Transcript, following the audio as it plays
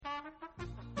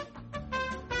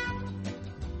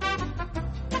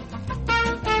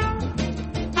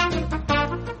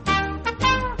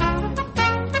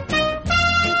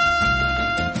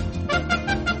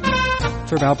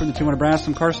Herb Alpert, the 2-1 Brass.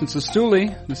 I'm Carson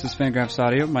Sestouli. This is Fangraphs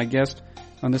Audio. My guest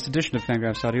on this edition of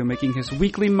Fangraphs Audio, making his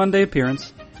weekly Monday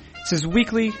appearance. It's his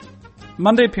weekly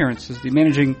Monday appearance as the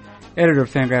managing editor of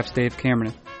Fangraphs, Dave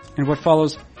Cameron. And what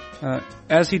follows,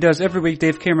 as he does every week,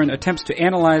 Dave Cameron attempts to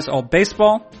analyze all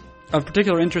baseball. Of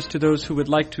particular interest to those who would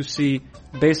like to see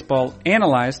baseball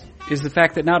analyzed is the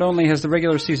fact that not only has the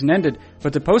regular season ended,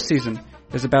 but the postseason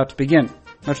is about to begin.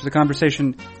 Much of the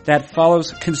conversation that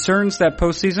follows concerns that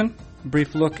postseason. A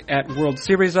brief look at World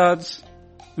Series odds,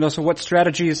 and also what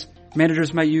strategies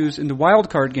managers might use in the wild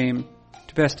card game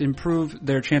to best improve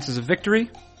their chances of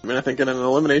victory. I mean, I think in an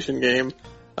elimination game,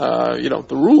 the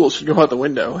rules should go out the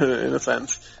window in a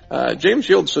sense. James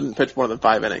Shields shouldn't pitch more than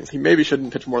 5 innings. He maybe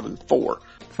shouldn't pitch more than 4.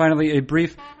 Finally, a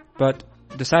brief but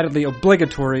decidedly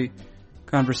obligatory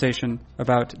conversation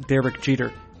about Derek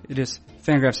Jeter. It is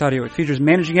Fangraphs Audio. It features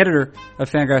managing editor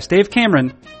of Fangraphs, Dave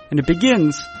Cameron, and it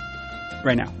begins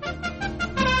right now.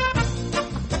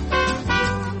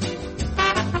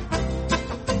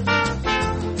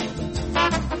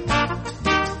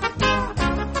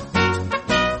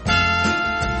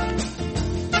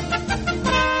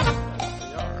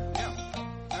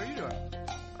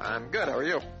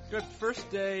 Good. First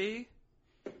day,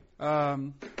 I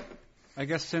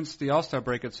guess since the All-Star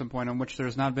break at some point on which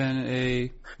there's not been a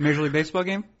Major League Baseball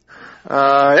game?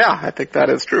 Yeah, I think that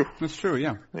is true. That's true,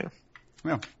 yeah.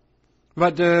 Yeah.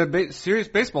 But serious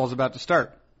baseball is about to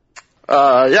start.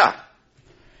 Yeah.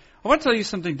 I want to tell you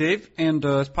something, Dave, and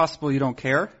it's possible you don't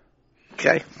care.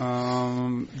 Okay.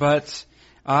 But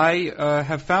I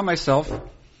have found myself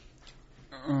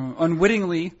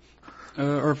unwittingly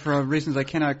or for reasons I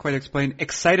cannot quite explain,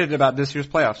 excited about this year's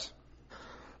playoffs.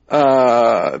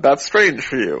 That's strange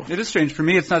for you. It is strange for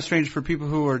me. It's not strange for people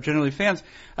who are generally fans.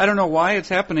 I don't know why it's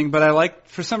happening, but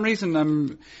for some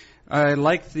reason, I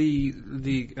like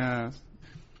the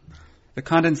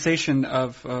condensation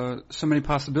of so many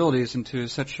possibilities into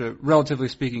such a, relatively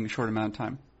speaking, short amount of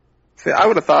time. See, I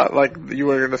would have thought you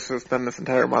were going to spend this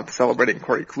entire month celebrating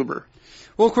Corey Kluber.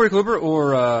 Well, Corey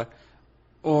Kluber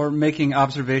or making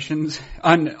observations,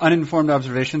 uninformed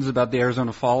observations about the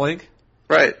Arizona Fall League.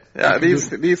 Right. Yeah,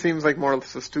 these seems like more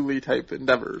Sestouli type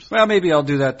endeavors. Well, maybe I'll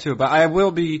do that too, but I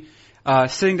will be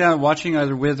sitting down watching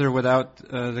either with or without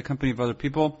the company of other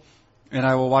people, and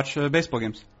I will watch baseball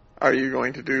games. Are you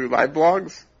going to do live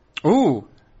blogs? Ooh.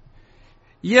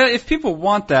 Yeah, if people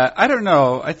want that. I don't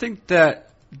know. I think that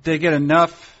they get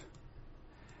enough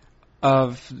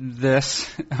of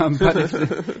this, but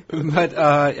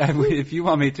if you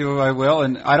want me to, I will,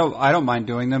 and I don't mind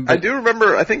doing them. But I do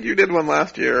remember. I think you did one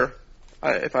last year,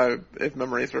 if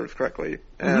memory serves correctly.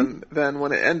 And then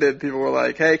when it ended, people were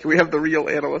like, "Hey, can we have the real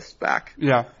analysts back?"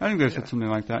 Yeah, I think they said something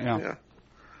like that. Yeah.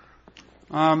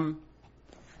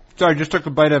 Sorry, I just took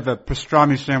a bite of a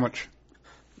pastrami sandwich.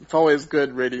 It's always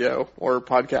good radio or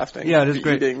podcasting. Yeah, it is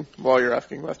great. Eating while you're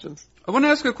asking questions. I want to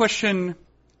ask a question.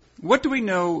 What do we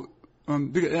know?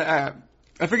 I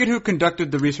forget who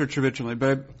conducted the research originally,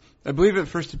 but I believe it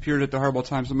first appeared at the Hardball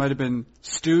Times. It might have been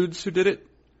Studes who did it,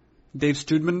 Dave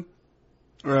Studman,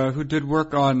 who did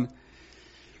work on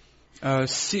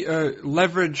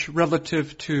leverage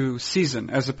relative to season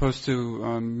as opposed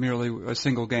to merely a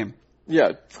single game. Yeah,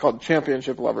 it's called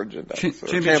Championship Leverage Index.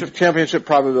 Championship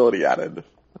Probability Added, I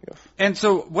guess. And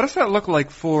so what does that look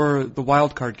like for the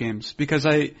wild card games? Because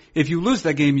if you lose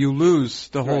that game, you lose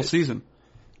the whole season.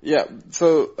 Yeah,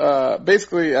 so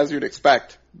basically, as you'd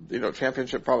expect,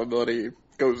 championship probability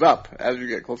goes up as you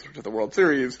get closer to the World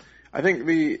Series. I think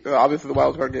obviously the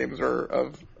wild card games are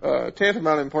of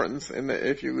tantamount importance in that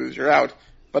if you lose, you're out,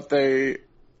 but they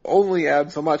only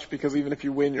add so much because even if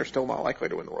you win, you're still not likely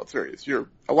to win the World Series. You're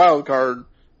a wild card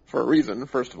for a reason,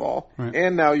 first of all, right.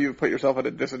 And now you've put yourself at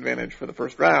a disadvantage for the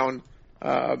first round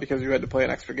because you had to play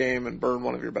an extra game and burn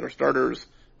one of your better starters.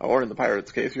 Or in the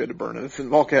Pirates' case, you had to burn Edinson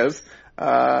Volquez.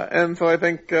 And so I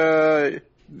think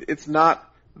it's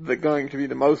not going to be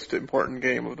the most important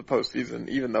game of the postseason,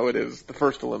 even though it is the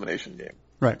first elimination game.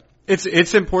 Right.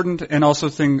 It's important, and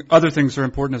also other things are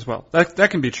important as well.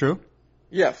 That can be true.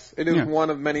 Yes, it is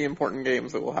one of many important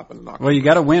games that will happen in October. Well, you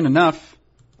got to win enough.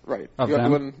 Right. You have to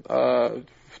win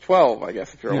 12, I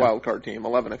guess, if you're a wild card team.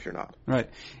 11 if you're not. Right.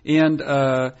 And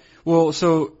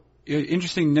so.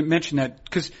 Interesting to mention that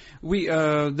because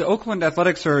the Oakland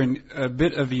Athletics are in a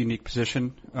bit of a unique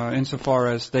position insofar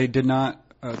as they did not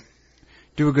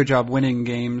do a good job winning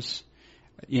games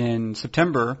in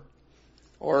September.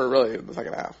 Or really the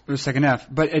second half.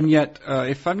 And yet,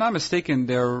 if I'm not mistaken,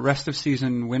 their rest of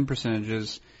season win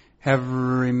percentages have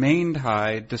remained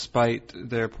high despite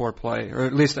their poor play, or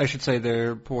at least I should say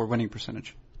their poor winning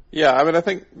percentage. Yeah, I mean, I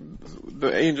think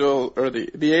the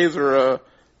the A's are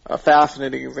a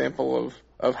fascinating example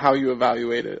of how you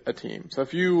evaluate a team. So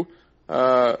if you,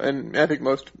 and I think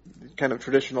most kind of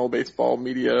traditional baseball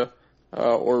media,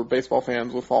 or baseball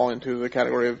fans will fall into the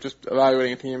category of just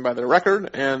evaluating a team by their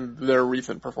record and their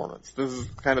recent performance. This is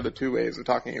kind of the two ways of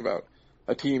talking about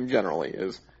a team generally,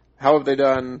 is how have they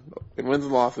done in wins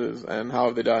and losses, and how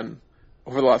have they done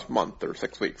over the last month or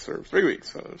 6 weeks or 3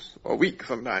 weeks or a week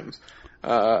sometimes.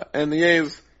 And the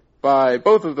A's, by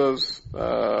both of those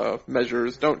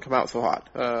measures, don't come out so hot.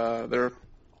 Their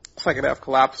second half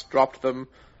collapse dropped them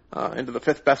into the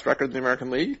 5th best record in the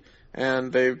American League,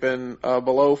 and they've been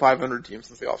below 500 teams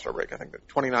since the All-Star break. I think they're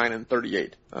 29 and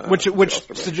 38. Which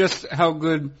suggests how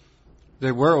good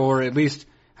they were, or at least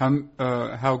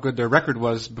how good their record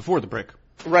was before the break.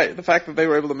 Right. The fact that they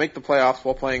were able to make the playoffs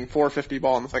while playing .450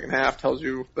 ball in the second half tells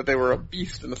you that they were a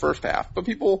beast in the first half. But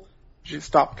people just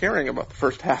stopped caring about the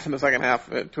first half and the second half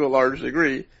to a large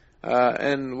degree.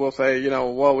 And we'll say,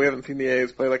 well, we haven't seen the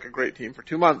A's play like a great team for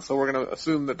 2 months, so we're going to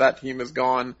assume that team is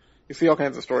gone. You see all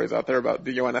kinds of stories out there about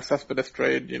the Yoenis Cespedes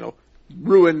trade,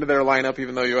 ruined their lineup,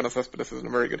 even though Yoenis Cespedes isn't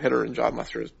a very good hitter, and John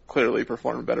Lester has clearly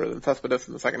performed better than Cespedes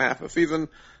in the second half of the season.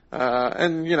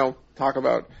 And talk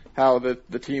about how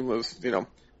the team was,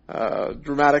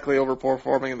 dramatically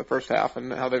overperforming in the first half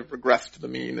and how they've regressed to the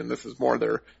mean, and this is more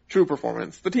their true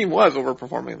performance. The team was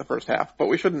overperforming in the first half, but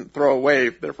we shouldn't throw away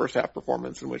their first half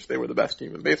performance in which they were the best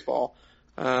team in baseball.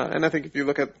 And I think if you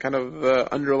look at kind of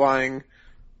the underlying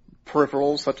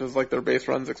peripherals, such as like their base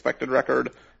runs expected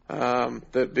record,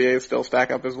 that the A's still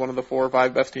stack up as one of the 4 or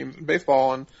 5 best teams in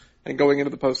baseball, and going into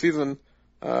the postseason,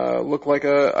 look like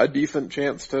a decent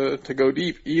chance to go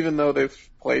deep, even though they've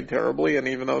played terribly, and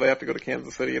even though they have to go to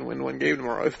Kansas City and win one game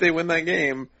tomorrow. If they win that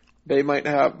game, they might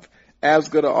have as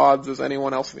good odds as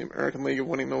anyone else in the American League of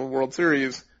winning the World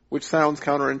Series, which sounds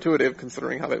counterintuitive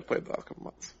considering how they've played the last couple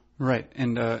months. Right,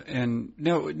 and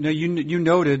no, you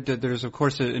noted that there's of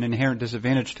course an inherent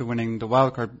disadvantage to winning the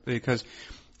wild card because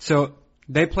so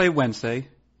they play Wednesday.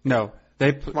 No,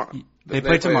 they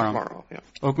play tomorrow. Yeah.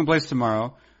 Oakland plays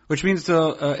tomorrow, which means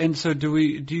and so do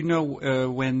you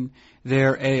know when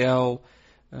their AL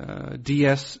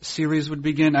DS series would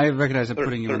begin? I recognize I'm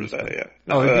putting you on the spot. Yeah.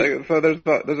 No, so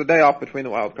there's a day off between the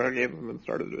wild card games and then the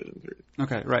start of the division series.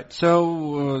 Okay, right.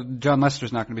 So John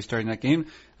Lester's not going to be starting that game.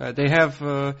 They have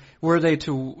were they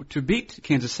to beat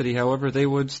Kansas City, however, they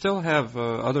would still have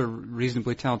other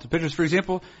reasonably talented pitchers. For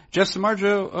example, Jeff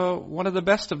Samardzija, one of the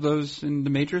best of those in the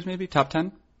majors, maybe top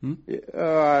 10. Yeah,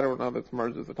 I don't know that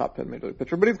Samardzija is a top 10 major league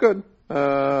pitcher, but he's good.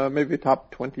 Maybe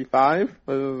top 25.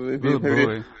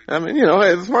 Maybe. I mean,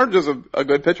 Samardzija's a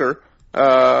good pitcher.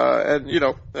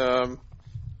 And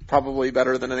probably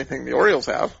better than anything the Orioles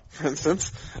have, for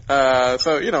instance.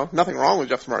 So, nothing wrong with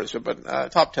Jeff Samardzija,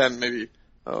 but top 10 maybe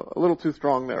a little too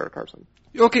strong there, Carson.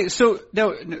 Okay, so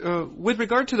now, with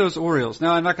regard to those Orioles,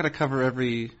 now I'm not going to cover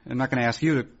I'm not going to ask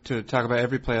you to talk about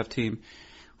every playoff team.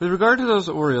 With regard to those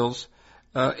Orioles,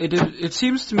 it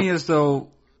seems to me as though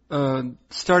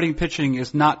starting pitching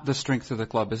is not the strength of the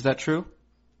club. Is that true?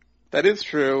 That is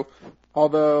true,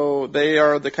 although they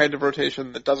are the kind of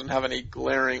rotation that doesn't have any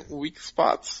glaring weak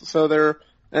spots. So this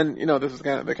is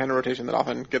kind of the kind of rotation that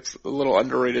often gets a little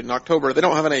underrated in October. They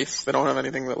don't have an ace. They don't have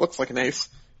anything that looks like an ace,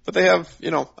 but they have,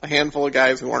 a handful of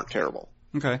guys who aren't terrible.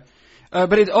 Okay.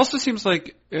 But it also seems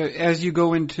like as you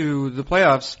go into the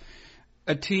playoffs,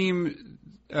 a team,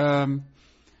 I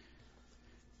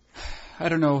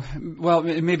don't know. Well,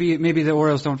 maybe the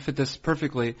Orioles don't fit this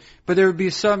perfectly, but there'd be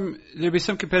some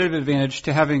competitive advantage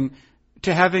to having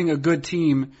a good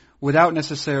team without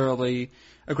necessarily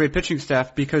a great pitching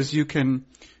staff because you can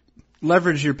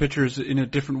leverage your pitchers in a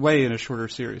different way in a shorter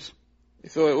series.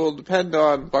 So it will depend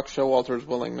on Buck Showalter's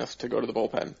willingness to go to the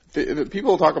bullpen.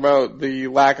 People talk about the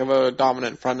lack of a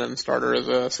dominant front-end starter as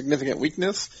a significant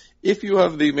weakness. If you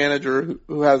have the manager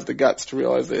who has the guts to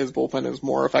realize that his bullpen is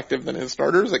more effective than his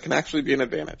starters, it can actually be an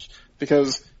advantage.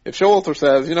 Because if Showalter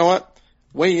says, you know what,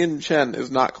 Wei-Yin Chen is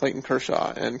not Clayton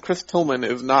Kershaw, and Chris Tillman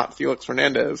is not Felix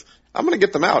Hernandez, I'm going to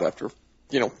get them out after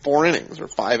 4 innings or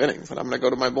 5 innings, and I'm going to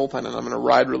go to my bullpen and I'm going to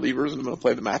ride relievers and I'm going to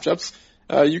play the matchups.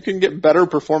 You can get better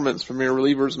performance from your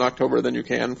relievers in October than you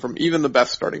can from even the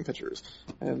best starting pitchers.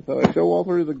 And so if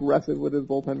Showalter is aggressive with his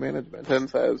bullpen management and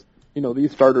says,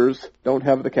 these starters don't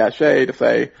have the cachet to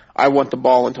say, I want the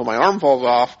ball until my arm falls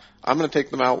off, I'm going to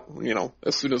take them out,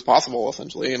 as soon as possible,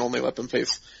 essentially, and only let them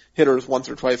face hitters once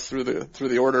or twice through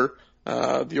the order.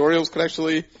 The Orioles could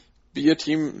actually be a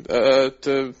team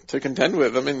to contend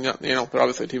with. I mean, they're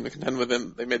obviously a team to contend with,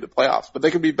 and they made the playoffs, but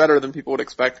they could be better than people would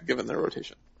expect given their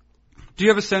rotation. Do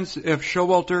you have a sense if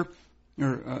Showalter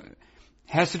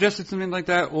has suggested something like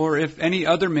that, or if any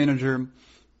other manager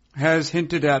has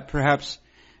hinted at perhaps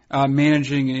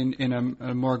managing in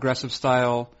a more aggressive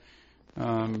style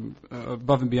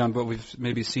above and beyond what we've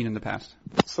maybe seen in the past.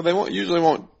 So they usually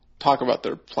won't talk about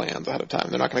their plans ahead of time.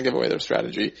 They're not going to give away their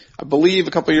strategy. I believe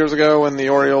a couple of years ago when the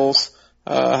Orioles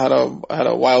had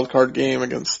a wild card game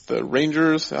against the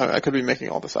Rangers. I could be making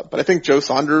all this up, but I think Joe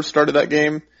Saunders started that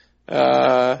game.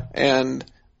 And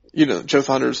Joe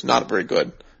Saunders not very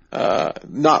good.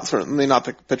 Certainly not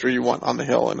the pitcher you want on the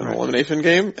hill in an elimination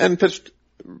game, and pitched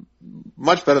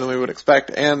much better than we would expect.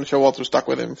 And Showalter stuck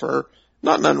with him for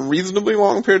not an unreasonably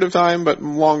long period of time, but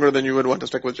longer than you would want to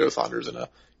stick with Joe Saunders in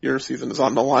your season is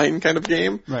on the line kind of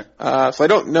game. Right. So I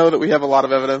don't know that we have a lot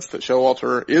of evidence that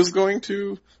Showalter is going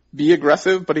to be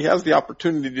aggressive, but he has the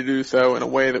opportunity to do so in a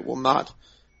way that will not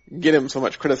get him so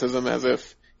much criticism as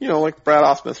if, like Brad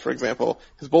Ausmus, for example,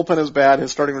 his bullpen is bad,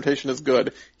 his starting rotation is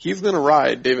good. He's going to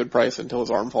ride David Price until his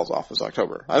arm falls off this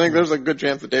October. I think there's a good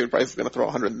chance that David Price is going to throw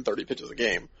 130 pitches a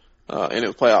game in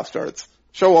his playoff starts.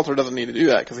 Showalter doesn't need to do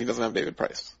that because he doesn't have David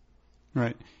Price.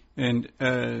 Right. And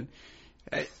are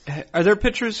there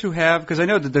pitchers who have, because I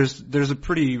know that there's a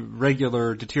pretty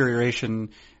regular deterioration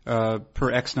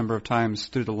per X number of times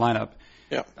through the lineup.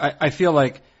 Yeah. I feel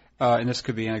like, and this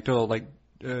could be anecdotal, like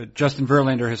Justin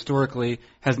Verlander historically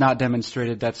has not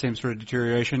demonstrated that same sort of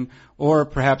deterioration, or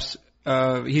perhaps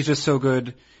he's just so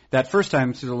good that first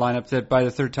time through the lineup that by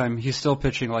the third time he's still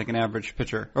pitching like an average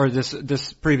pitcher, or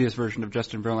this previous version of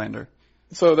Justin Verlander.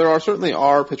 So there certainly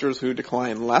are pitchers who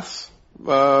decline less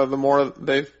the more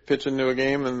they pitch into a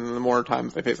game and the more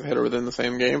times they face a hitter within the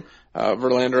same game.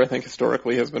 Verlander, I think,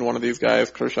 historically has been one of these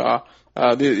guys. Kershaw.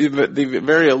 The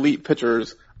very elite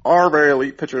pitchers are very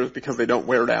elite pitchers because they don't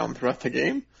wear down throughout the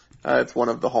game. It's one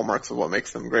of the hallmarks of what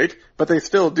makes them great, but they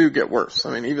still do get worse.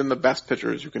 I mean, even the best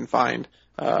pitchers you can find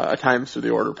a times through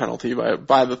the order penalty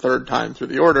by the third time through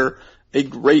the order. A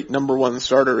great number one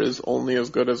starter is only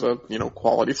as good as a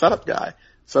quality setup guy.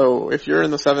 So if you're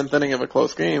in the seventh inning of a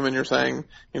close game and you're saying,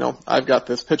 I've got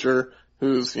this pitcher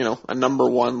who's, a number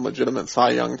one legitimate Cy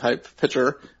Young type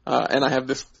pitcher, and I have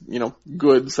this,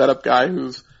 good setup guy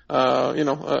who's,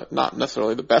 not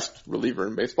necessarily the best reliever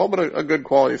in baseball, but a good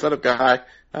quality setup guy,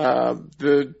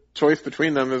 the choice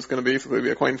between them is going to basically be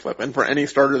a coin flip. And for any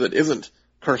starter that isn't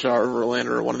Kershaw or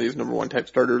Verlander or one of these number one type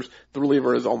starters, the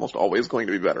reliever is almost always going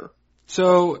to be better.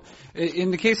 So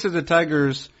in the case of the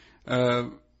Tigers,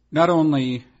 not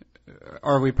only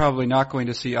are we probably not going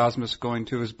to see Ausmus going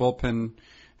to his bullpen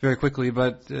very quickly,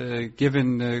 but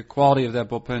given the quality of that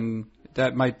bullpen,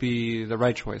 that might be the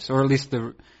right choice, or at least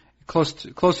the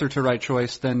closer to right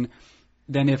choice than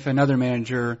if another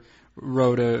manager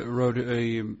rode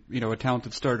a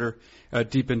talented starter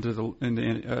deep into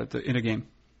in a game.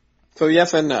 So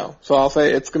yes and no. So I'll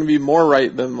say it's going to be more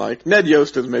right than like Ned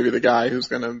Yost is maybe the guy who's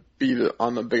going to be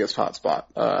on the biggest hot spot.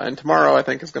 And tomorrow I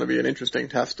think is going to be an interesting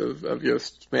test of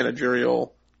Yost's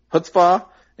managerial chutzpah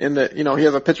in that, he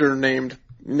has a pitcher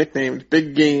nicknamed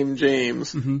Big Game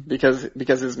James because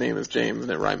his name is James and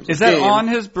it rhymes with Is that game. on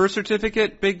his birth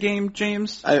certificate, Big Game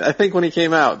James? I think when he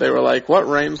came out, they were like, what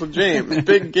rhymes with James?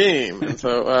 Big Game. And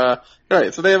so,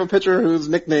 alright, so they have a pitcher whose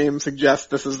nickname suggests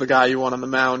this is the guy you want on the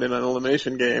mound in an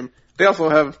elimination game. They also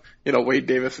have, Wade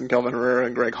Davis and Kelvin Herrera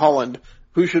and Greg Holland,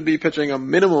 who should be pitching a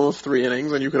minimum of 3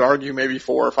 innings, and you could argue maybe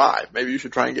 4 or 5. Maybe you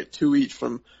should try and get 2 each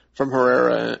from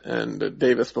Herrera and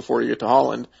Davis before you get to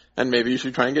Holland, and maybe you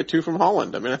should try and get 2 from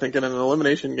Holland. I mean, I think in an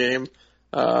elimination game,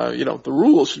 the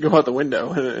rules should go out the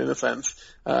window in a sense.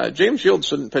 James Shields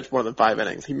shouldn't pitch more than 5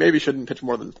 innings. He maybe shouldn't pitch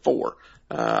more than 4.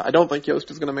 I don't think Yost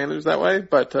is going to manage that way,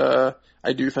 but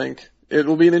I do think it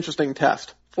will be an interesting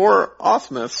test. For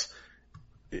Ausmus,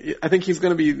 I think he's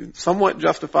going to be somewhat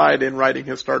justified in riding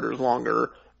his starters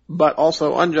longer, but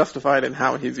also unjustified in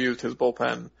how he's used his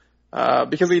bullpen,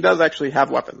 because he does actually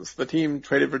have weapons. The team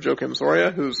traded for Joakim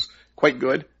Soria, who's quite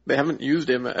good. They haven't used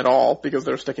him at all because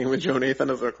they're sticking with Joe Nathan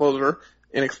as their closer,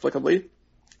 inexplicably.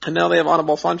 And now they have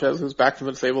Anibal Sanchez, who's back from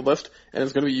the disabled list and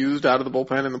is going to be used out of the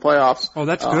bullpen in the playoffs. Oh,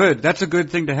 that's good. That's a good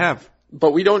thing to have.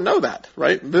 But we don't know that,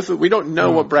 right? We don't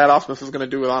know what Brad Ausmus is going to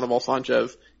do with Anibal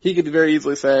Sanchez. He could very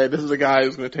easily say, this is a guy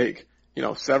who's going to take,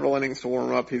 several innings to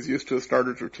warm up. He's used to a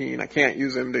starter's routine. I can't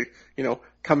use him to,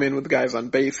 come in with guys on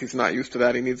base. He's not used to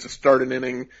that. He needs to start an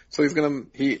inning. So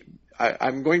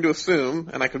I'm going to assume,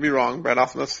 and I could be wrong, Brad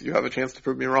Ausmus, you have a chance to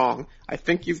prove me wrong. I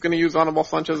think he's going to use Anibal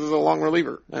Sanchez as a long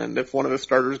reliever. And if one of his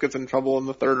starters gets in trouble in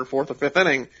the 3rd or 4th or 5th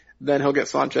inning, then he'll get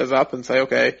Sanchez up and say,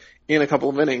 okay, in a couple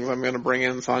of innings, I'm going to bring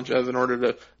in Sanchez in order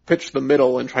to pitch the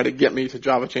middle and try to get me to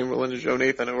Java Chamberlain, to Joe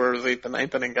Nathan, who are his 8th and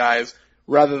 9th inning guys,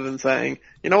 rather than saying,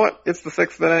 you know what, it's the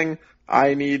 6th inning,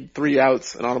 I need 3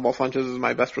 outs and Anibal Sanchez is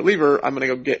my best reliever, I'm going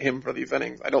to go get him for these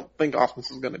innings. I don't think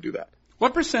Ausmus is going to do that.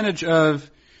 What percentage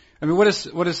of, what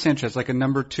is Sanchez, like a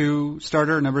number 2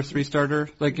 starter, number 3 starter?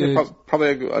 Like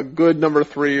probably a good number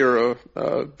 3 or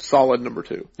a solid number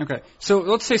 2. Okay. So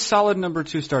let's say solid number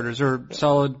 2 starters or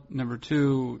solid number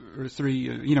 2 or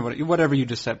 3, whatever you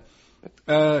just said.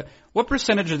 What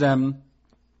percentage of them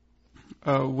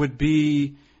would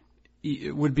be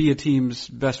a team's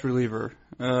best reliever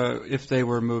if they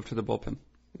were moved to the bullpen?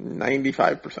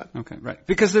 95%. Okay, right.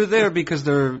 Because they're there because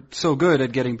they're so good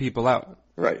at getting people out.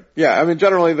 Right. Yeah, I mean,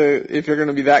 generally, if you're going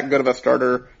to be that good of a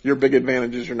starter, your big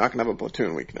advantage is you're not going to have a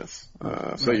platoon weakness.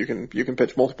 So you can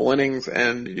pitch multiple innings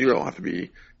and you don't have to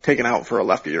be taken out for a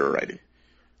lefty or a righty.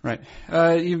 Right.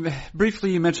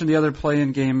 Briefly, you mentioned the other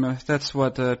play-in game. That's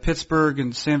Pittsburgh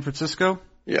and San Francisco?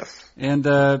 Yes. And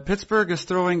Pittsburgh is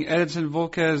throwing Edinson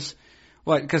Volquez,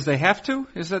 because they have to?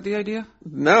 Is that the idea?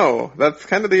 No, that's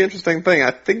kind of the interesting thing. I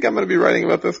think I'm going to be writing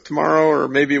about this tomorrow or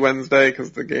maybe Wednesday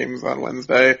because the game's on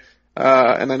Wednesday.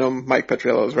 And I know Mike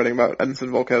Petriello is writing about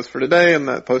Edinson Volquez for today, and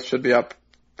that post should be up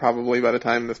probably by the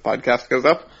time this podcast goes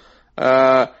up.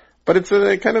 But it's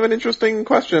a kind of an interesting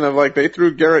question of they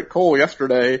threw Garrett Cole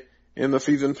yesterday in the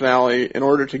season finale in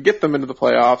order to get them into the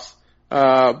playoffs.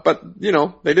 But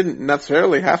they didn't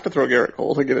necessarily have to throw Garrett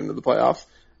Cole to get into the playoffs.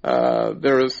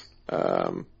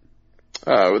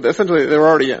 Essentially they were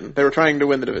already in. They were trying to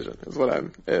win the division is what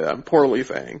I'm poorly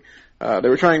saying. They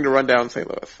were trying to run down St.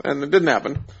 Louis and it didn't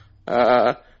happen.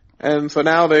 And so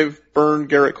now they've burned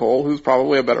Garrett Cole, who's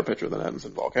probably a better pitcher than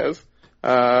Edinson Volquez.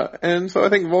 And so I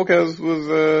think Volquez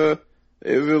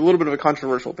is a little bit of a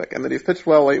controversial pick and that he's pitched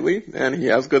well lately and he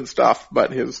has good stuff,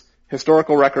 but his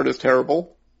historical record is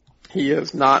terrible. He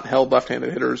has not held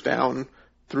left-handed hitters down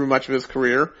through much of his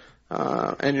career.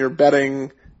 And you're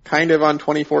betting kind of on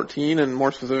 2014 and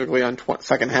more specifically on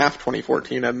second half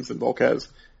 2014 Edinson Volquez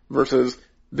versus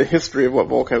the history of what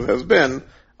Volquez has been.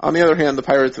 On the other hand, the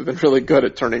Pirates have been really good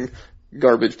at turning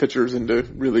garbage pitchers into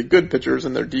really good pitchers,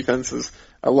 and their defense is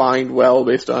aligned well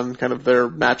based on kind of their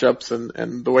matchups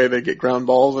and the way they get ground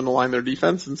balls and align their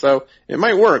defense. And so it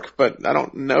might work, but I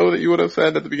don't know that you would have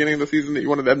said at the beginning of the season that you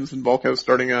wanted Edinson Volquez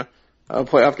starting a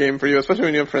playoff game for you, especially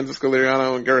when you have Francisco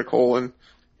Liriano and Garrett Cole and,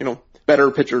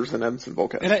 better pitchers than Edinson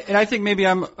Volquez. And I think maybe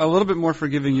I'm a little bit more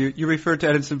forgiving. You referred to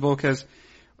Edinson Volquez,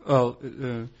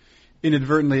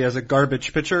 inadvertently as a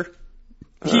garbage pitcher.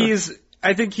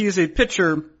 I think he is a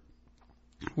pitcher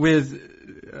with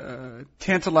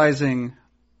tantalizing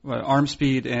arm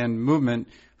speed and movement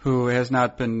who has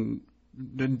not been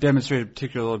demonstrated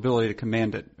particular ability to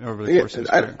command it over the course of his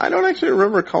career. I don't actually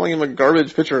remember calling him a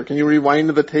garbage pitcher. Can you rewind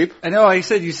the tape? I know. You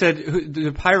said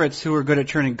the Pirates who are good at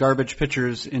turning garbage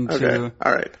pitchers into. Okay.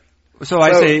 All right. So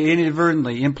I say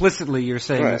inadvertently, implicitly, you're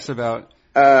saying this about.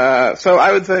 So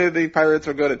I would say the Pirates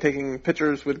are good at taking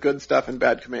pitchers with good stuff and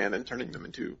bad command and turning them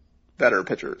into better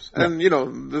pitchers. Yeah. And,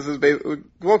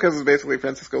 Volquez is basically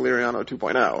Francisco Liriano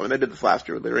 2.0, and they did this last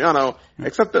year with Liriano,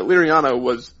 except that Liriano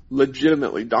was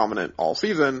legitimately dominant all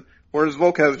season, whereas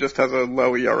Volquez just has a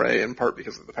low ERA in part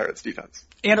because of the Pirates' defense.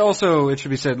 And also, it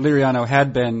should be said, Liriano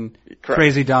had been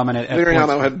crazy dominant at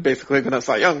Liriano had basically been a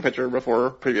Cy Young pitcher before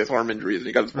previous arm injuries, and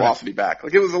he got his velocity back.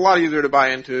 It was a lot easier to buy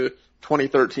into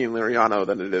 2013 Liriano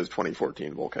than it is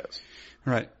 2014 Volquez.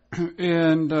 Right.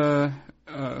 And,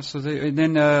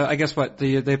 I guess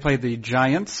they play the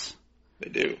Giants. They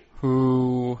do.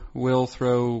 Who will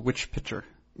throw which pitcher?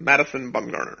 Madison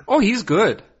Bumgarner. Oh, he's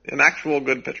good. An actual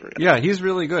good pitcher. Yeah, he's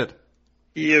really good.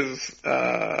 He is,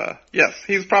 yes,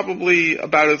 he's probably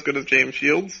about as good as James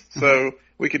Shields. So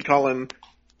we could call him,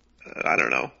 I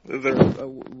don't know. Is there a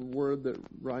word that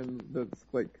rhymes, that's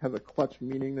has a clutch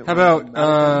meaning? How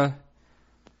about,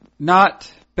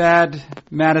 not bad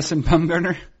Madison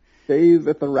Bumgarner? Days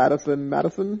at the Radisson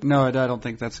Madison? No, I don't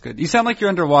think that's good. You sound like you're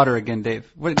underwater again,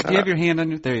 Dave. Do you have your hand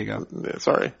on your? There you go.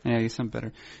 Sorry. Yeah, you sound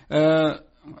better.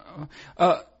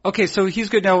 Okay, so he's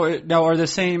good now. Are the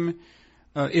same?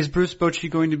 Is Bruce Bochy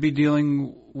going to be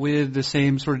dealing with the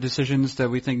same sort of decisions that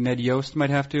we think Ned Yost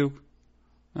might have to,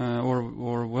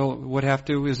 or would have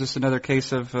to? Is this another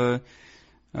case of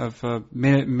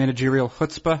managerial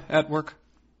chutzpah at work?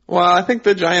 Well, I think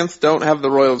the Giants don't have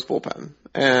the Royals bullpen.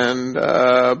 And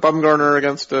Bumgarner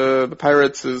against the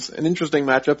Pirates is an interesting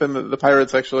matchup, and the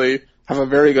Pirates actually have a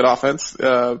very good offense.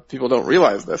 People don't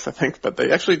realize this, I think, but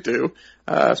they actually do,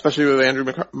 especially with Andrew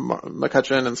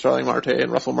McCutchen and Starling Marte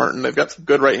and Russell Martin. They've got some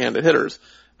good right-handed hitters.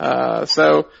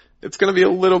 So it's going to be a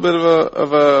little bit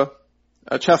of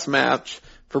a chess match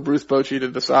for Bruce Bochy to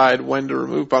decide when to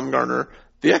remove Bumgarner.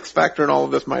 The X factor in all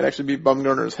of this might actually be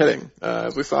Bumgarner's hitting.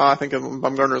 As we saw, I think, in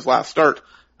Bumgarner's last start,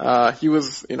 He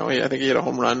was, I think he hit a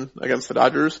home run against the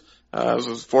Dodgers. It was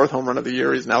his 4th home run of the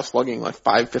year. He's now slugging like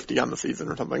 550 on the season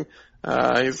or something.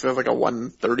 He's like a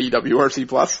 130 WRC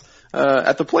plus.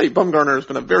 At the plate, Bumgarner has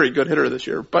been a very good hitter this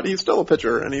year, but he's still a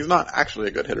pitcher and he's not actually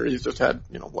a good hitter. He's just had,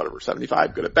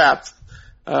 75 good at bats.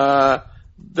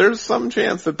 There's some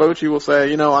chance that Bochy will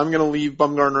say, I'm going to leave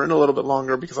Bumgarner in a little bit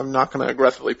longer because I'm not going to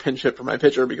aggressively pinch hit for my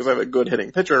pitcher because I have a good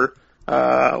hitting pitcher.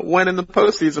 When in the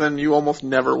postseason, you almost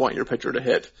never want your pitcher to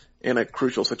hit in a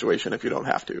crucial situation if you don't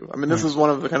have to. I mean, this is one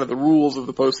of the kind of the rules of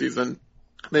the postseason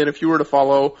that if you were to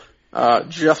follow,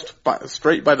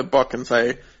 straight by the book and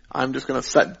say, I'm just going to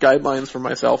set guidelines for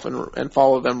myself and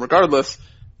follow them regardless,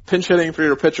 pinch hitting for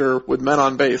your pitcher with men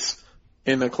on base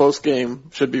in a close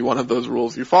game should be one of those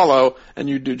rules you follow, and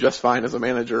you do just fine as a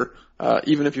manager,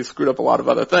 even if you screwed up a lot of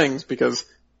other things, because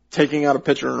taking out a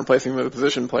pitcher and replacing him with a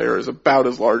position player is about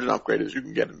as large an upgrade as you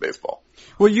can get in baseball.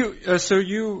 Well,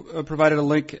 you provided a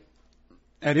link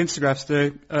at Instagraphs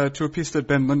today to a piece that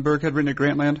Ben Lindbergh had written at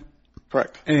Grantland.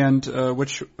 Correct. And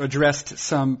which addressed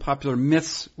some popular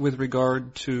myths with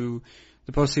regard to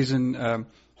the postseason,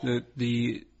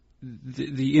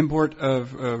 the import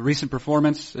of recent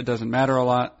performance. It doesn't matter a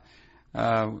lot.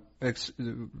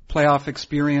 Playoff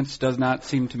experience does not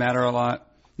seem to matter a lot.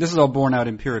 This is all borne out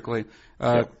empirically.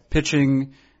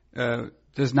 Pitching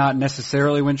does not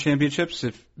necessarily win championships.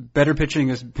 If better pitching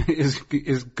is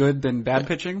good than bad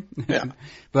pitching,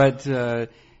 but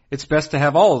it's best to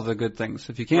have all of the good things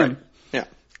if you can. Right.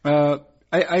 Yeah.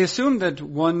 I assume that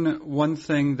one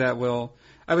thing that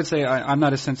I would say I'm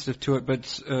not as sensitive to it, but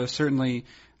certainly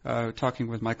talking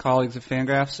with my colleagues at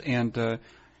Fangraphs and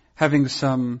having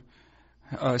some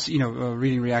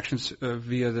reading reactions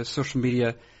via the social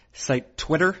media site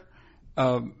Twitter.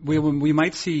 We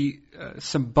might see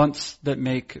some bunts that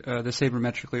make the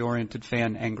sabermetrically oriented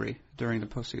fan angry during the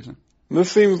postseason. This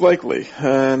seems likely,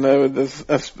 and I would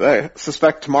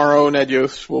suspect tomorrow Ned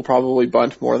Yost will probably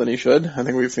bunt more than he should. I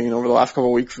think we've seen over the last couple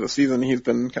of weeks of the season he's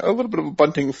been a little bit of a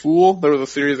bunting fool. There was a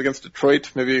series against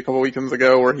Detroit maybe a couple of weekends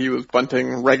ago where he was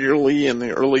bunting regularly in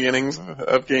the early innings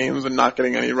of games and not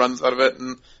getting any runs out of it,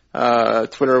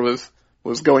 and Twitter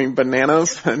was going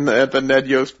bananas at the Ned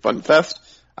Yost bunt fest.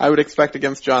 I would expect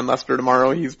against John Lester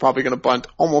tomorrow he's probably going to bunt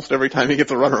almost every time he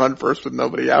gets a runner on first with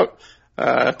nobody out.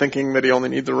 Thinking that he only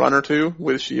needs a run or two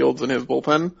with Shields in his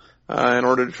bullpen in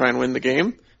order to try and win the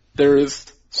game. There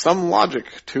is some logic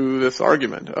to this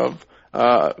argument of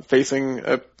facing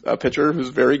a pitcher who's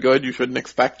very good. You shouldn't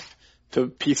expect to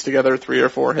piece together 3 or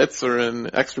 4 hits or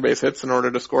in extra base hits in order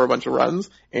to score a bunch of runs.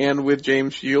 And with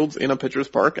James Shields in a pitcher's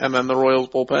park and then the Royals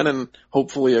bullpen and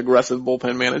hopefully aggressive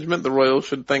bullpen management, the Royals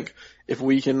should think if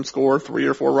we can score 3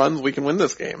 or 4 runs, we can win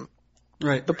this game.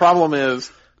 Right. The problem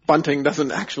is bunting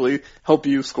doesn't actually help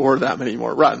you score that many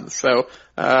more runs. So,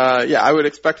 I would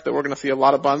expect that we're going to see a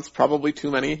lot of bunts, probably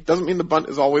too many. Doesn't mean the bunt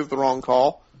is always the wrong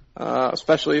call,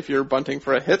 especially if you're bunting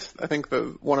for a hit. I think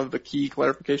one of the key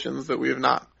clarifications that we have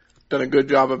not done a good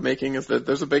job of making is that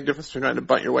there's a big difference between trying to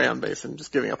bunt your way on base and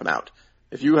just giving up an out.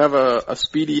 If you have a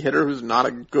speedy hitter who's not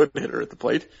a good hitter at the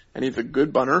plate, and he's a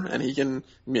good bunter, and he can,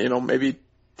 maybe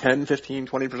 10, 15,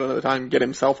 20% of the time get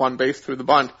himself on base through the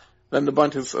bunt, then the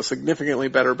bunt is a significantly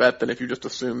better bet than if you just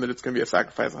assume that it's going to be a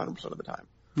sacrifice 100% of the time.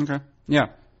 Okay.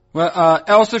 Yeah. Well, it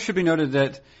also should be noted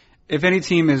that if any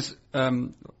team is,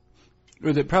 or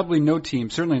that probably no team,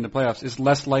 certainly in the playoffs, is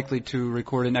less likely to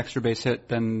record an extra base hit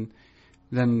than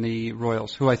the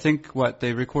Royals, who I think,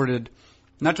 they recorded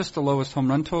not just the lowest home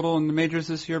run total in the majors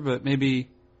this year, but maybe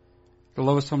the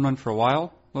lowest home run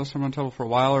total for a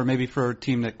while, or maybe for a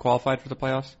team that qualified for the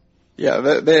playoffs.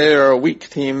 Yeah, they are a weak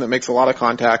team that makes a lot of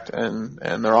contact, and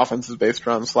their offense is based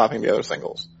around slapping the other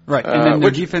singles. Right, and then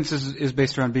their defense is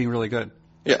based around being really good.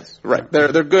 Yes, right.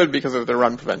 They're good because of their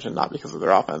run prevention, not because of their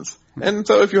offense. And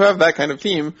so if you have that kind of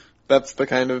team, that's the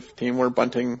kind of team where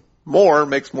bunting more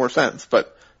makes more sense.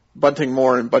 But bunting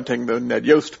more and bunting the Ned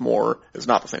Yost more is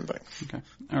not the same thing. Okay,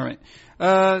 all right.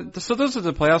 So those are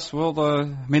the playoffs. Well,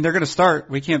 they're going to start.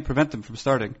 We can't prevent them from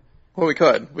starting. Well, we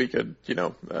could,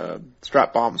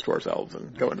 strap bombs to ourselves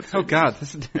and go into the Oh God,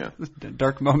 this is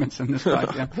dark moments in this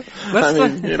podcast.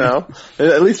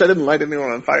 At least I didn't light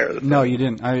anyone on fire. No, you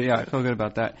didn't. I feel good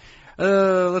about that.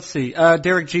 Let's see.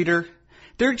 Derek Jeter.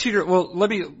 Well, let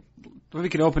me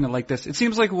open it like this. It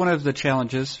seems like one of the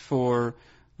challenges for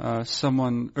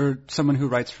someone who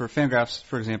writes for Fangraphs,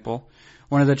 for example,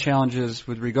 one of the challenges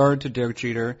with regard to Derek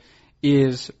Jeter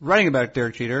is writing about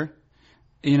Derek Jeter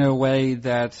in a way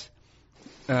that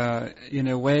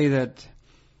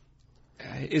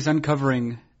is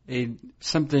uncovering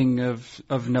something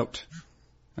of note.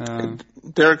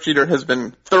 Derek Jeter has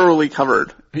been thoroughly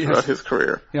covered throughout his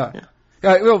career. Yeah.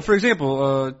 Well, for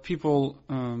example, people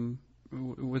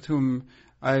with whom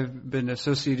I've been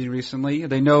associating recently,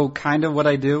 they know kind of what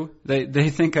I do. They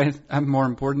think I'm more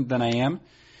important than I am,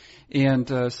 and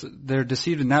so they're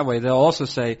deceived in that way. They'll also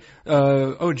say,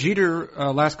 "Oh, Jeter,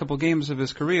 last couple games of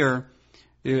his career,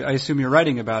 I assume you're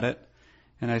writing about it."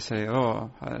 And I say, "Oh,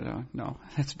 I don't know.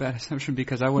 That's a bad assumption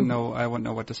because I wouldn't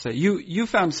know what to say." You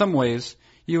found some ways.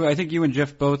 I think you and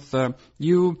Jeff both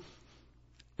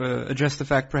address the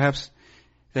fact perhaps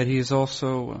that he is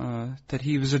also that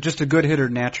he was just a good hitter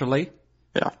naturally.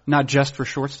 Yeah. Not just for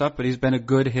shortstop, but he's been a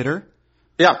good hitter.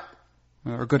 Yeah.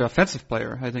 Or a good offensive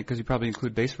player, I think, because you probably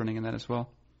include base running in that as well.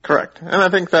 Correct. And I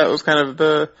think that was kind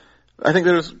of I think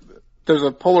there's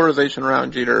a polarization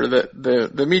around Jeter that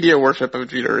the media worship of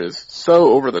Jeter is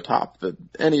so over the top that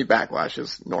any backlash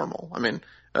is normal. I mean,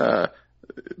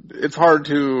 it's hard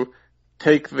to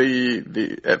take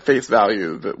the at face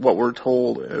value that what we're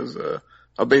told as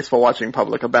a baseball watching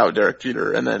public about Derek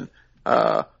Jeter and then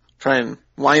try and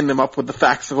line them up with the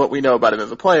facts of what we know about him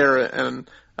as a player and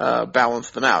balance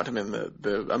them out. I mean,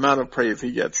 the amount of praise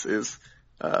he gets is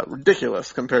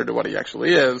ridiculous compared to what he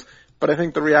actually is. But I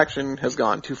think the reaction has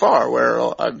gone too far, where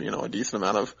a decent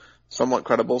amount of somewhat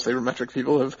credible sabermetric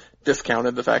people have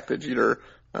discounted the fact that Jeter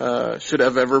should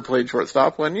have ever played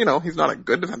shortstop when he's not a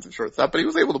good defensive shortstop, but he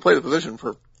was able to play the position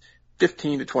for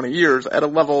 15 to 20 years at a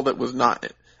level that was not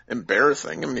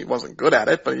embarrassing. I mean, he wasn't good at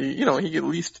it, but he at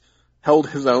least held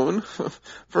his own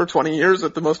for 20 years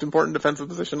at the most important defensive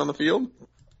position on the field.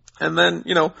 And then,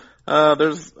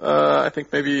 there's, I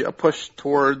think maybe a push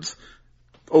towards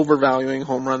overvaluing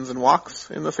home runs and walks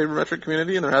in the sabermetric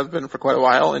community, and there has been for quite a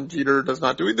while, and Jeter does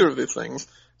not do either of these things.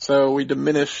 So we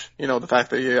diminish, the fact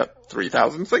that he got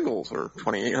 3,000 singles or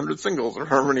 2,800 singles or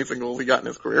however many singles he got in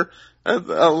his career.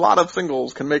 A lot of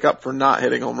singles can make up for not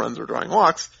hitting home runs or drawing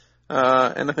walks.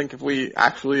 And I think if we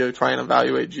actually try and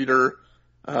evaluate Jeter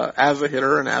as a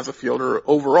hitter and as a fielder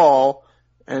overall,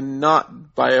 and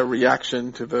not by a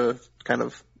reaction to the kind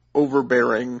of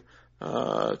overbearing,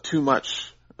 too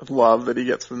much love that he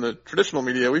gets from the traditional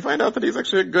media, we find out that he's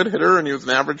actually a good hitter and he was an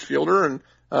average fielder and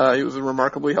he was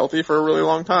remarkably healthy for a really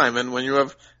long time. And when you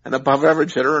have an above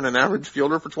average hitter and an average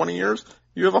fielder for 20 years,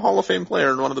 you have a Hall of Fame player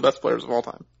and one of the best players of all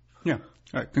time. Yeah.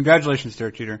 All right. Congratulations,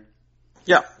 Derek Jeter.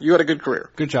 Yeah. You had a good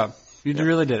career. Good job. You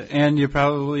really did it. And you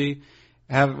probably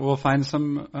will find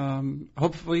some,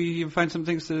 hopefully you find some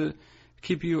things to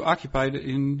keep you occupied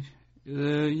in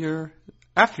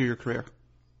after your career.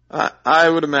 I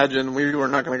would imagine we were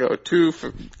not going to go too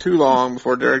long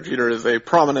before Derek Jeter is a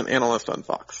prominent analyst on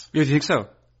Fox. You think so?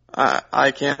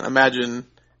 I can't imagine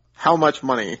how much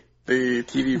money the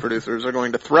TV producers are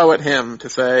going to throw at him to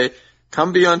say,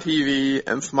 come be on TV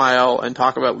and smile and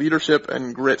talk about leadership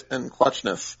and grit and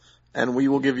clutchness, and we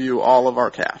will give you all of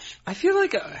our cash. I feel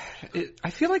like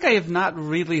I have not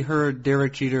really heard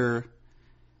Derek Jeter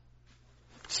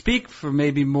speak for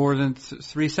maybe more than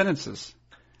 3 sentences.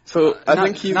 So I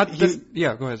think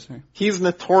yeah, go ahead. Sorry. He's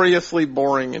notoriously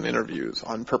boring in interviews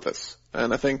on purpose.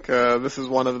 And I think this is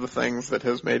one of the things that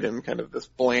has made him kind of this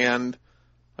bland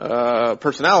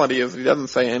personality is he doesn't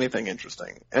say anything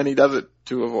interesting. And he does it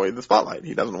to avoid the spotlight.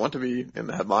 He doesn't want to be in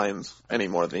the headlines any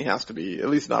more than he has to be, at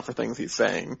least not for things he's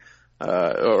saying,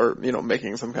 or,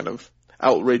 making some kind of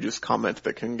outrageous comment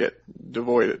that can get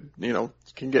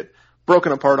can get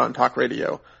broken apart on talk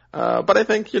radio. But I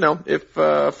think, if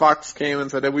Fox came and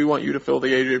said, hey, we want you to fill the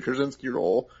AJ Pierzynski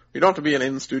role, you don't have to be an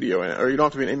in-studio, or you don't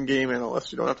have to be an in-game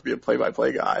analyst, you don't have to be a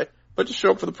play-by-play guy, but just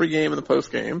show up for the pregame and the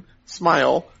postgame,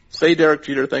 smile, say Derek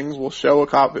Jeter things, we'll show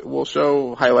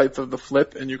highlights of the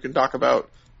flip, and you can talk about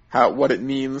what it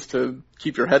means to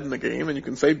keep your head in the game, and you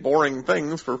can say boring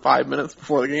things for 5 minutes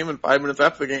before the game and 5 minutes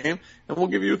after the game, and we'll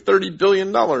give you $30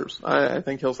 billion. I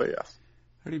think he'll say yes.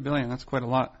 $30 billion, that's quite a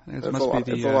lot. It's a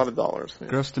lot of dollars. Yeah.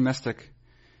 Gross domestic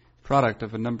product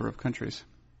of a number of countries.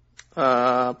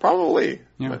 Probably.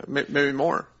 Yeah. Maybe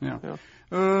more. Yeah.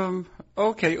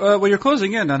 Okay. Well, you're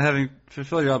closing in on having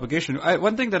fulfilled your obligation.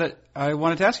 One thing that I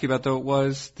wanted to ask you about, though,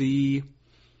 was the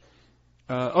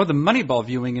Moneyball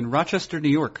viewing in Rochester,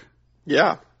 New York.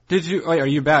 Yeah. Are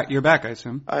you back? You're back, I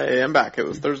assume. I am back. It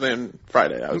was Thursday and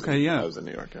Friday. I was in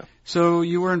New York, yeah. So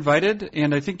you were invited,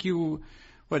 and I think you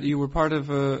were part of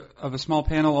a small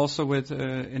panel also with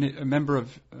a member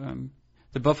of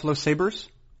the Buffalo Sabres?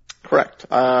 Correct.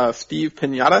 Steve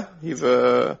Piñata. He's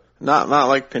not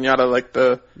like Piñata, like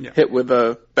the hit with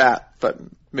a bat, but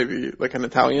maybe like an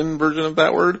Italian version of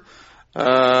that word.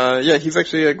 He's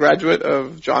actually a graduate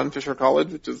of John Fisher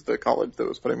College, which is the college that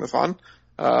was putting this on.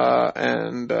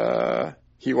 And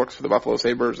he works for the Buffalo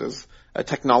Sabres as a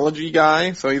technology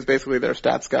guy, so he's basically their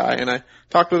stats guy. And I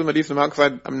talked with him a decent amount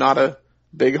because I'm not a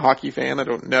big hockey fan. I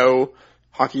don't know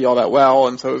hockey all that well,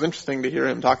 and so it was interesting to hear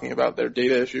him talking about their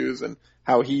data issues and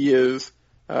how he is,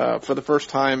 for the first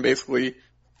time, basically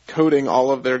coding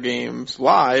all of their games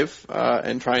live,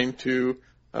 and trying to,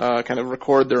 kind of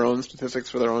record their own statistics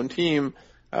for their own team,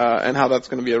 and how that's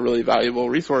going to be a really valuable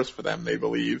resource for them, they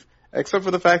believe. Except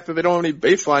for the fact that they don't have any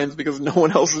baselines because no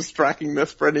one else is tracking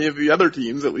this for any of the other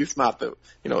teams, at least not the,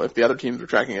 if the other teams are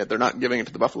tracking it, they're not giving it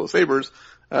to the Buffalo Sabres.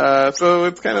 So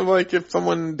it's kind of like if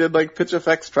someone did like pitch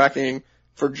effects tracking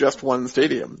for just one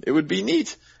stadium. It would be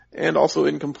neat and also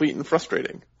incomplete and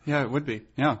frustrating. Yeah, it would be.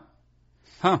 Yeah.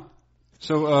 Huh.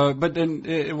 So, but then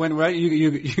right,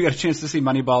 you got a chance to see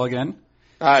Moneyball again.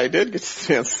 I did get a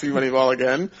chance to see Moneyball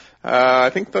again. I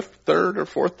think the third or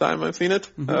fourth time I've seen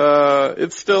it. Mm-hmm.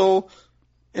 It's still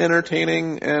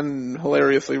entertaining and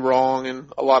hilariously wrong in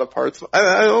a lot of parts.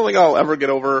 I don't think I'll ever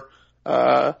get over,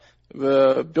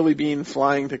 the Billy Beane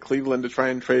flying to Cleveland to try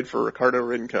and trade for Ricardo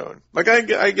Rincon. Like, I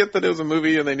get that it was a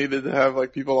movie and they needed to have,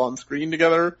 like, people on screen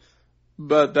together,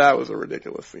 but that was a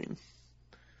ridiculous scene.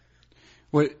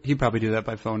 Well, he'd probably do that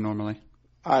by phone normally.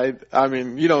 I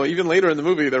mean, even later in the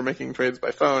movie, they're making trades by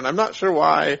phone. I'm not sure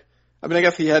why. I mean, I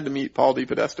guess he had to meet Paul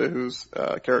DePodesta, whose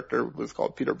character was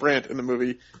called Peter Brandt in the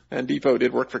movie, and Depot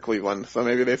did work for Cleveland, so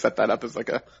maybe they set that up as like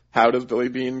a, how does Billy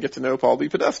Beane get to know Paul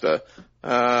DePodesta?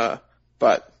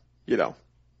 But,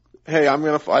 hey, I'm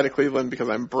going to fly to Cleveland because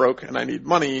I'm broke and I need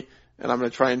money, and I'm going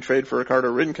to try and trade for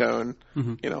Ricardo Rincon.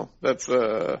 Mm-hmm. That's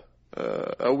a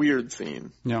weird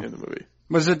scene in the movie.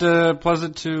 Was it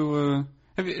pleasant to...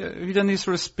 Have you done these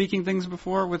sort of speaking things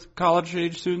before with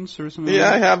college-age students or something?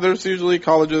 Yeah, I have. There's usually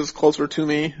colleges closer to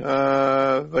me.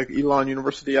 Like Elon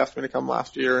University asked me to come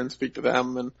last year and speak to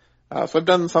them. And so I've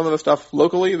done some of the stuff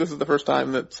locally. This is the first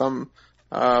time that some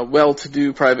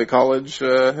well-to-do private college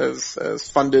has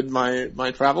funded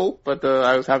my travel. But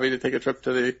I was happy to take a trip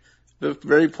to the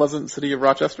very pleasant city of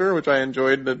Rochester, which I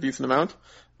enjoyed a decent amount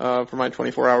for my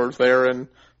 24 hours there,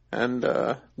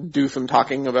 and do some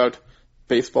talking about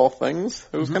baseball things.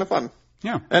 It was kind of fun.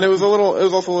 Yeah. And it was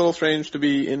also a little strange to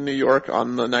be in New York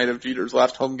on the night of Jeter's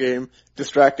last home game,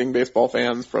 distracting baseball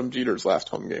fans from Jeter's last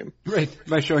home game. Right.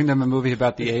 By showing them a movie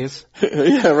about the A's.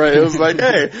 Yeah, right. It was like,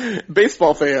 hey,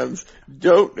 baseball fans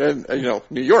New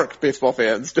York baseball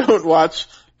fans don't watch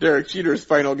Derek Jeter's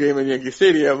final game in Yankee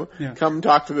Stadium. Yeah. Come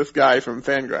talk to this guy from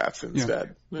Fangraphs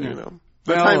instead. Yeah.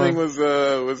 The timing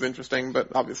was interesting, but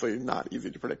obviously not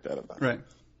easy to predict out of that. Right.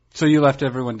 So you left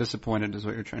everyone disappointed, is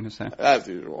what you're trying to say? As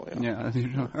usual, yeah. Yeah, as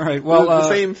usual. All right. Well, the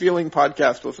same feeling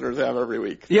podcast listeners have every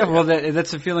week. Yeah, well,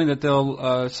 that's a feeling that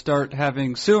they'll start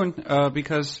having soon,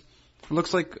 because it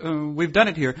looks like we've done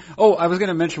it here. Oh, I was going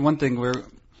to mention one thing. We're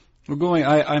going.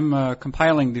 I'm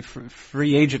compiling the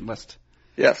free agent list.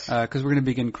 Yes. Because we're going to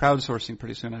begin crowdsourcing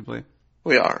pretty soon, I believe.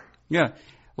 We are. Yeah.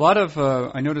 A lot of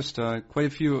I noticed quite a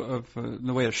few of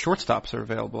the way of shortstops are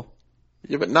available.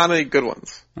 Yeah, but not any good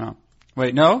ones. Oh.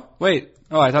 Wait, no? Wait.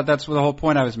 Oh, I thought that's the whole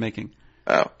point I was making.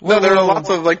 Oh. No, there are lots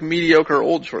of, like, mediocre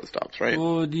old shortstops, right?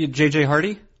 Well, J.J.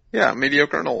 Hardy? Yeah,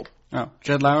 mediocre and old. Oh.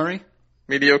 Jed Lowry?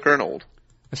 Mediocre and old.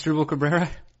 Asdrubal Cabrera?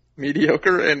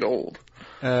 Mediocre and old.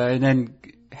 And then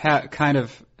kind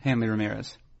of Hanley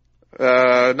Ramirez.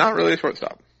 Not really a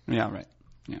shortstop. Yeah, right.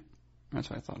 Yeah. That's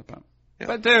what I thought about. Yeah.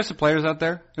 But there's some players out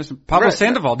there. There's some Pablo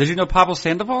Sandoval. Did you know Pablo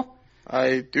Sandoval?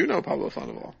 I do know Pablo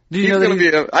Sandoval. He's going to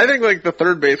be I think like the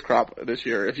third base crop this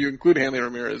year, if you include Hanley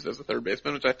Ramirez as a third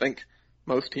baseman, which I think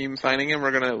most teams signing him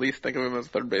are going to at least think of him as a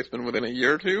third baseman within a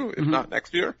year or two, if not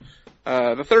next year.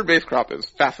 The third base crop is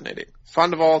fascinating.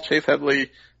 Sandoval, Chase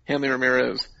Headley, Hanley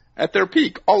Ramirez, at their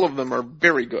peak, all of them are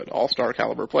very good, all-star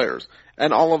caliber players,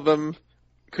 and all of them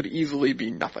could easily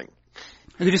be nothing.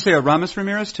 Did you say Aramis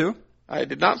Ramirez too? I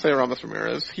did not say Aramis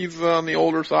Ramirez. He's on the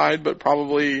older side, but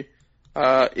probably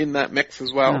in that mix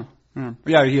as well.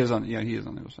 Yeah, he is on the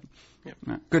other side.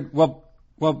 Yeah. Good. Well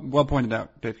pointed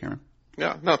out, Dave Cameron.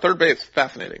 Yeah. No, third base,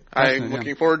 fascinating. I'm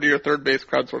looking forward to your third base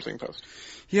crowdsourcing post.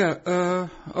 Yeah.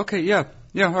 Okay. Yeah.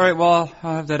 All right. Well, I'll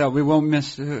have that out. We won't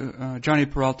miss Johnny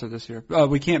Peralta this year.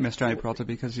 We can't miss Johnny Peralta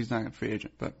because he's not a free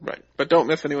agent. But right. But don't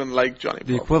miss anyone like Johnny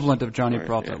Peralta. The equivalent of Johnny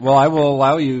Peralta. Yeah. Well, I will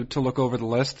allow you to look over the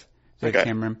list, Dave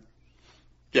Cameron.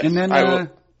 Yes. And then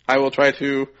I will try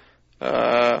to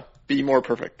be more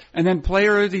perfect. And then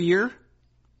Player of the Year?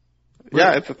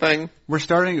 Yeah, it's a thing. We're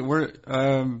starting,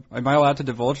 am I allowed to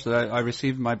divulge that I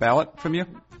received my ballot from you?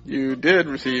 You did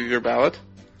receive your ballot.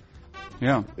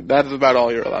 Yeah. That is about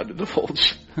all you're allowed to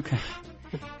divulge. Okay.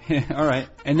 Yeah, all right.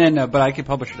 And then, but I can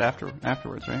publish it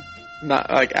afterwards, right?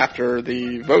 Not like after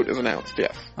the vote is announced,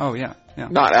 yes. Oh, yeah.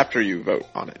 Not after you vote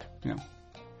on it. Yeah.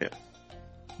 Yeah.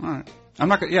 All right. I'm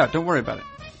not gonna, don't worry about it.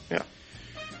 Yeah.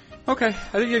 Okay. I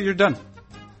think you're done.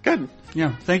 Good.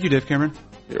 Yeah. Thank you, Dave Cameron.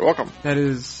 You're welcome. That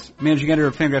is managing editor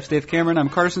of Fangraphs, Dave Cameron. I'm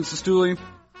Carson Sestouli.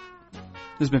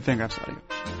 This has been Fangraphs Audio.